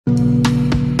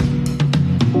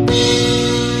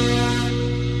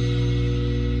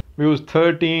viewers,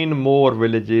 13 more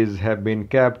villages have been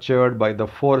captured by the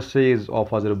forces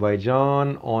of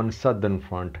Azerbaijan on southern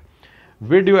front.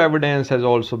 Video evidence has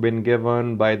also been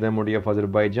given by the MOD of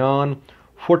Azerbaijan.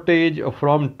 Footage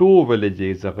from two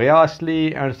villages,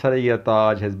 Qubadli and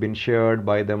Sarayyataj, has been shared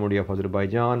by the MOD of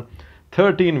Azerbaijan.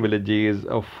 13 villages,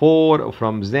 4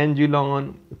 from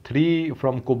Zangilan, 3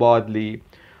 from Qubadli,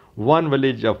 1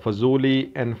 village of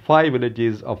Fuzuli and 5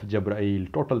 villages of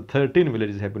Jabrayil. Total 13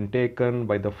 villages have been taken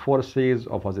by the forces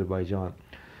of Azerbaijan.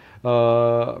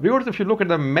 Viewers, if you look at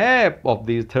the map of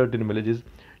these 13 villages,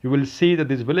 you will see that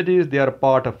these villages, they are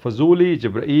part of Fuzuli,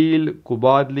 Jabrayil,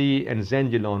 Qubadli and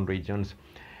Zangilan regions.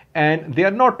 And they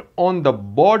are not on the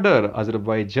border,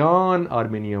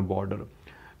 Azerbaijan-Armenia border.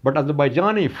 But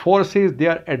Azerbaijani forces, they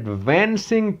are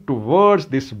advancing towards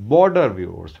this border,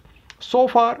 viewers. So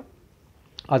far,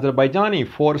 Azerbaijani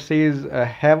forces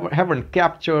haven't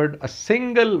captured a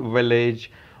single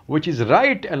village which is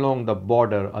right along the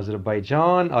border,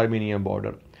 Azerbaijan-Armenia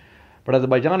border. But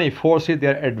Azerbaijani forces, they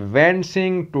are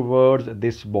advancing towards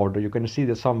this border. You can see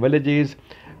that some villages,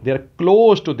 they are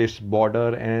close to this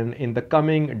border, and in the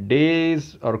coming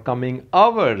days or coming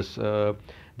hours,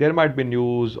 there might be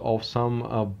news of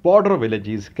some border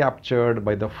villages captured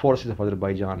by the forces of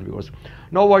Azerbaijan, viewers.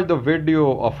 Now watch the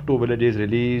video of two villages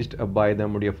released by the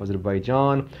MOD of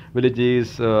Azerbaijan,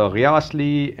 villages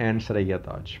Qubadli and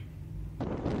Sarayyataj.